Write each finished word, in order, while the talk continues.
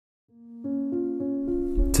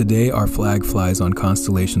Today, our flag flies on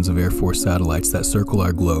constellations of Air Force satellites that circle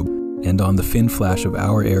our globe, and on the fin flash of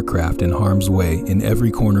our aircraft in harm's way in every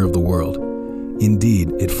corner of the world.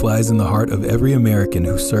 Indeed, it flies in the heart of every American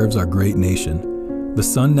who serves our great nation. The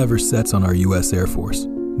sun never sets on our U.S. Air Force,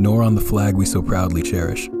 nor on the flag we so proudly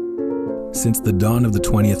cherish. Since the dawn of the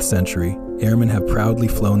 20th century, airmen have proudly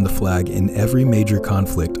flown the flag in every major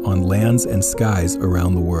conflict on lands and skies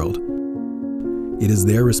around the world. It is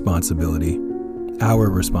their responsibility, our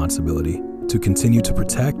responsibility, to continue to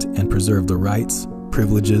protect and preserve the rights,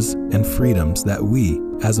 privileges, and freedoms that we,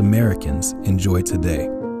 as Americans, enjoy today.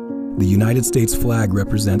 The United States flag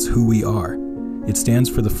represents who we are. It stands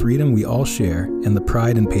for the freedom we all share and the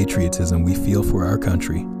pride and patriotism we feel for our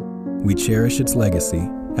country. We cherish its legacy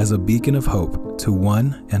as a beacon of hope to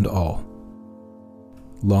one and all.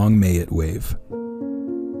 Long may it wave.